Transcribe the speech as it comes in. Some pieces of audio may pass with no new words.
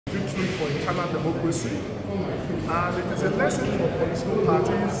victory for internal democracy, and it is a lesson for political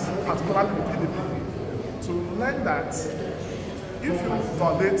parties, particularly the PDP, to learn that if you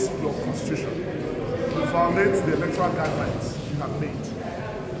violate your constitution, you violate the electoral guidelines you have made,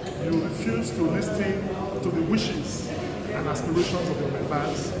 you refuse to listen to the wishes and aspirations of your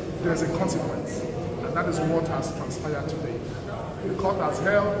members, there is a consequence, and that is what has transpired today. The court has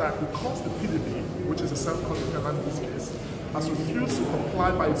held that because the PDP, which is a self-condemned in this case, has refused to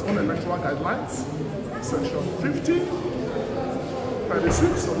comply by its own electoral guidelines, section 50,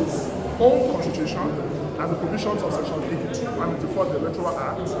 36 of its own constitution, and the provisions of section 82 and 84 of the Electoral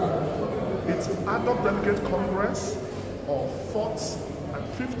Act, its ad hoc delegate congress of 4th and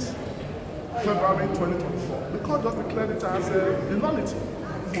 5th February 2024, the court just declared it as a nullity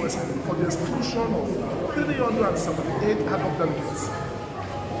for the exclusion of 378 ad hoc delegates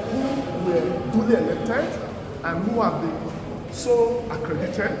who were duly elected and who have been so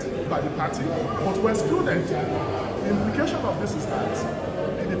accredited by the party, but were excluded. The implication of this is that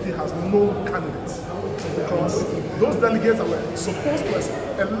PDP has no candidates, because those delegates that were supposed to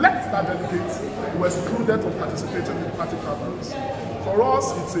elect that delegate were excluded from participating in the party primaries. For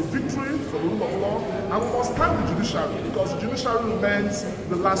us, it's a victory for the rule of law, and we must thank the judiciary, because the judiciary remains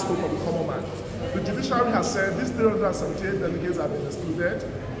the last hope of the common man. The judiciary has said these 378 delegates have been excluded,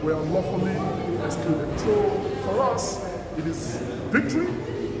 were unlawfully excluded. So for us, it is victory,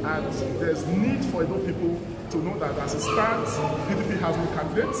 and there's need for Edo people to know that as it stands, PDP has no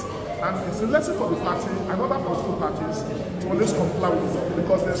candidates, and it's a lesson for the party and other political parties to always comply with the law,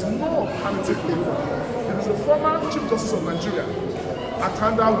 because there's no alternative to the law. It is a former Chief Justice of Nigeria,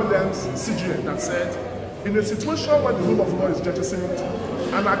 Atanda Williams, CGN, that said, in a situation where the rule of law is jettisoned,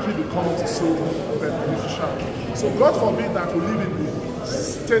 anarchy becomes so beneficial. So God forbid that we live in the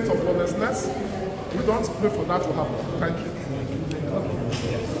state of lawlessness. We don't pray for that to happen. Thank you.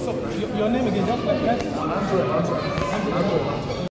 So, your name again? Andrew.